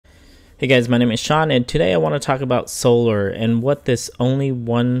Hey guys, my name is Sean, and today I want to talk about solar and what this only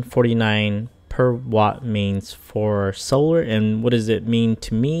 149 per watt means for solar, and what does it mean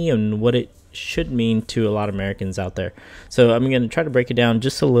to me and what it should mean to a lot of Americans out there. So I'm going to try to break it down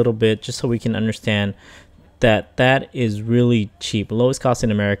just a little bit just so we can understand that is really cheap, lowest cost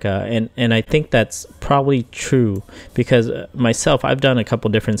in America, and I think that's probably true because myself, I've done a couple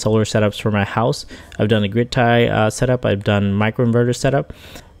different solar setups for my house. I've done a grid tie setup, I've done MicroInverter setup.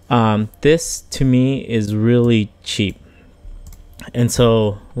 This to me is really cheap, and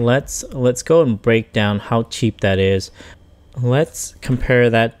so let's go and break down how cheap that is. Let's compare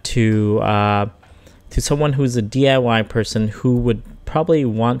that to someone who's a DIY person who would probably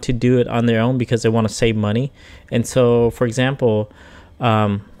want to do it on their own because they want to save money. And so, for example,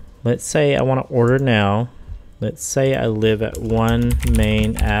 let's say I want to order now. Let's say I live at 1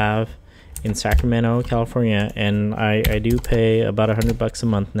 Main Ave in Sacramento, California, and I do pay about $100 a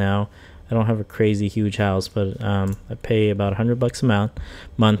month now. I don't have a crazy huge house, but I pay about $100 a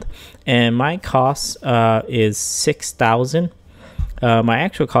month, and my cost is $6,000. My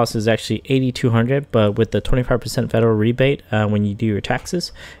actual cost is actually $8,200, but with the 25% federal rebate, when you do your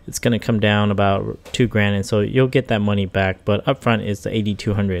taxes, it's going to come down about $2,000, and so you'll get that money back. But upfront is the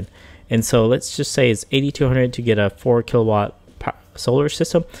 $8,200, and so let's just say it's $8,200 to get a 4 kilowatt solar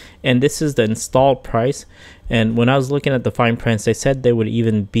system, and this is the installed price. And when I was looking at the fine prints, they said they would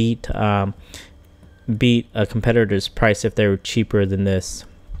even beat a competitor's price if they were cheaper than this.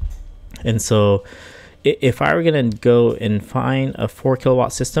 And so if I were gonna go and find a 4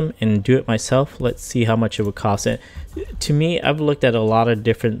 kilowatt system and do it myself, let's see how much it would cost. It to me, I've looked at a lot of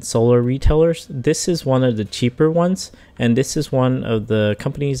different solar retailers. This is one of the cheaper ones, and this is one of the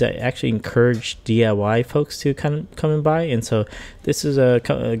companies that actually encourage DIY folks to come and buy. And so this is a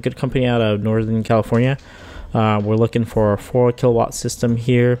good company out of Northern California. We're looking for a 4 kilowatt system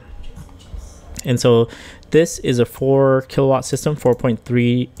here, and so this is a 4 kilowatt system,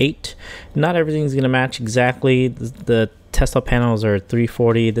 4.38. Not everything's going to match exactly. The Tesla panels are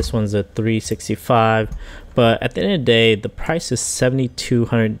 340. This one's a 365. But at the end of the day, the price is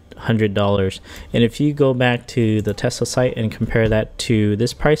 $7,200. And if you go back to the Tesla site and compare that to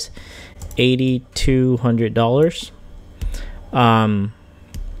this price, $8,200.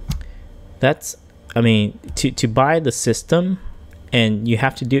 That's, I mean, to buy the system, and you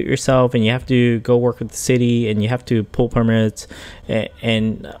have to do it yourself, and you have to go work with the city, and you have to pull permits,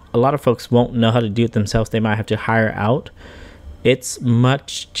 and a lot of folks won't know how to do it themselves. They might have to hire out. It's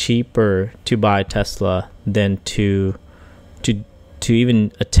much cheaper to buy Tesla than to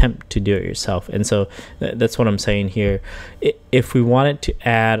even attempt to do it yourself. And so that's what I'm saying here. If we wanted to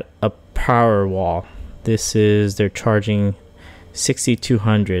add a power wall, they're charging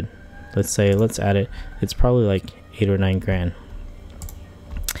 $6,200. Let's add it. It's probably like $8 or $9,000.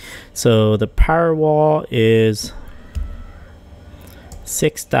 So the power wall is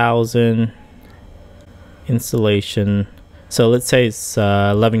 $6,000 installation. So let's say it's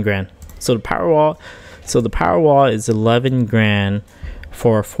 $11,000. So the power wall is $11,000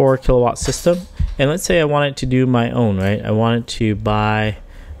 for a 4 kilowatt system. And let's say I wanted to do my own, right? I wanted to buy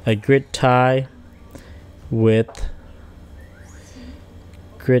a grid tie with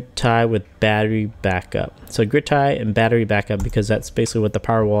battery backup. So grid tie and battery backup, because that's basically what the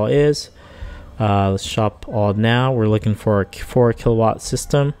power wall is. Let's shop all now. We're looking for a 4 kilowatt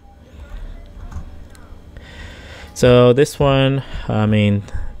system. So this one, I mean,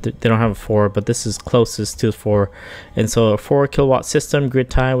 they don't have a 4, but this is closest to 4. And so a 4 kilowatt system, grid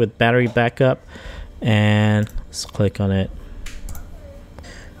tie with battery backup, and let's click on it.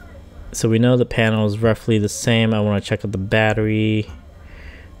 So we know the panel is roughly the same. I want to check out the battery.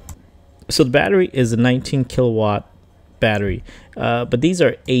 So the battery is a 19 kilowatt battery, but these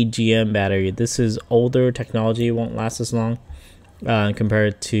are AGM battery. This is older technology, it won't last as long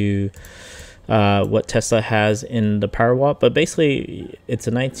compared to what Tesla has in the power wall. But basically, it's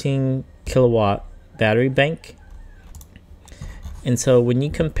a 19 kilowatt battery bank. And so when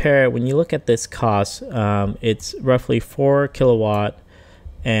you look at this cost, it's roughly 4 kilowatt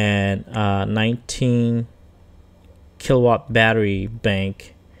and 19 kilowatt battery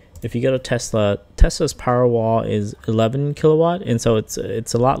bank. If you go to Tesla's power wall is 11 kilowatt, and so it's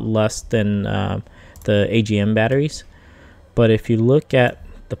a lot less than the AGM batteries. But if you look at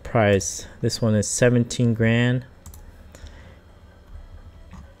the price, this one is $17,000.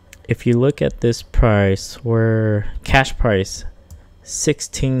 If you look at this price, where cash price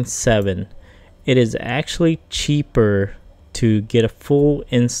 $16,700, it is actually cheaper to get a full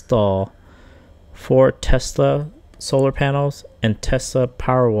install for Tesla solar panels and Tesla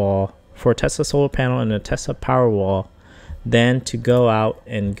Powerwall, for a Tesla solar panel and a Tesla Powerwall, than to go out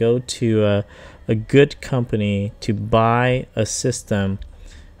and go to a good company to buy a system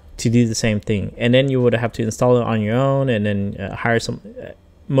to do the same thing, and then you would have to install it on your own, and then hire some.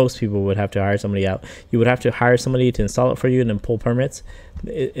 Most people would have to hire somebody out. You would have to hire somebody to install it for you and then pull permits.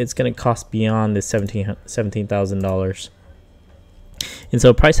 It's going to cost beyond the $17,000. And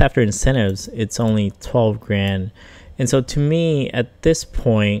so price after incentives, it's only 12 grand. And so to me, at this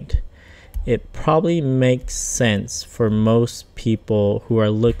point, it probably makes sense for most people who are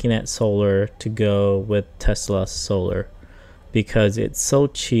looking at solar to go with Tesla solar, because it's so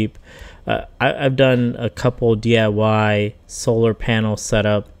cheap. I've done a couple DIY solar panel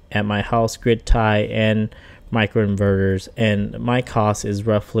setup at my house, grid tie and microinverters, and my cost is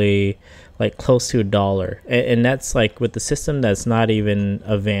roughly like close to $1, and that's like with the system that's not even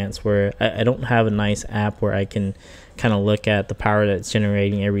advanced, where I don't have a nice app where I can kind of look at the power that's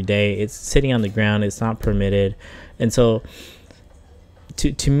generating every day. It's sitting on the ground, it's not permitted. And so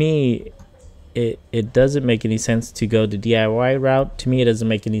to me, it doesn't make any sense to go the DIY route. To me, it doesn't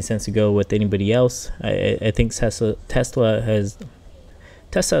make any sense to go with anybody else. I think Tesla has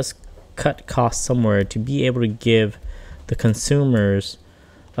cut costs somewhere to be able to give the consumers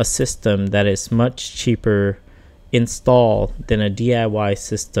a system that is much cheaper install than a DIY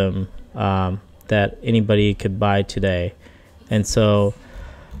system that anybody could buy today. And so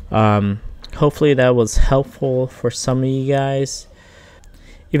hopefully that was helpful for some of you guys.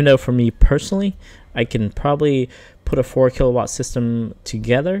 Even though for me personally, I can probably put a 4 kilowatt system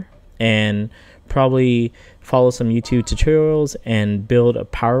together and probably follow some YouTube tutorials and build a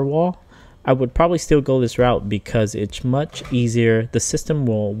power wall, I would probably still go this route because it's much easier. The system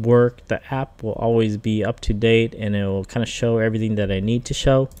will work, the app will always be up to date, and it will kind of show everything that I need to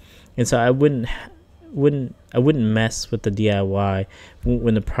show. And so I wouldn't mess with the DIY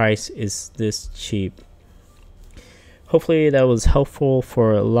when the price is this cheap. Hopefully that was helpful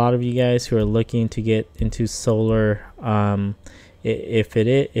for a lot of you guys who are looking to get into solar. If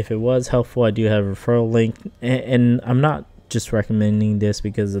it was helpful, I do have a referral link, and I'm not just recommending this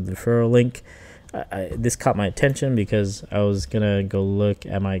because of the referral link. This caught my attention because I was gonna go look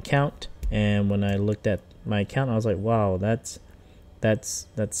at my account, and when I looked at my account, I was like, wow, that's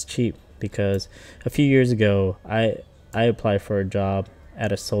cheap. Because a few years ago, I applied for a job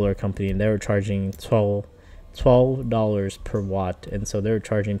at a solar company, and they were charging $12 per watt, and so they were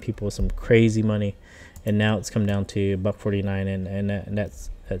charging people some crazy money, and now it's come down to $1.49, and that's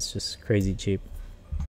just crazy cheap.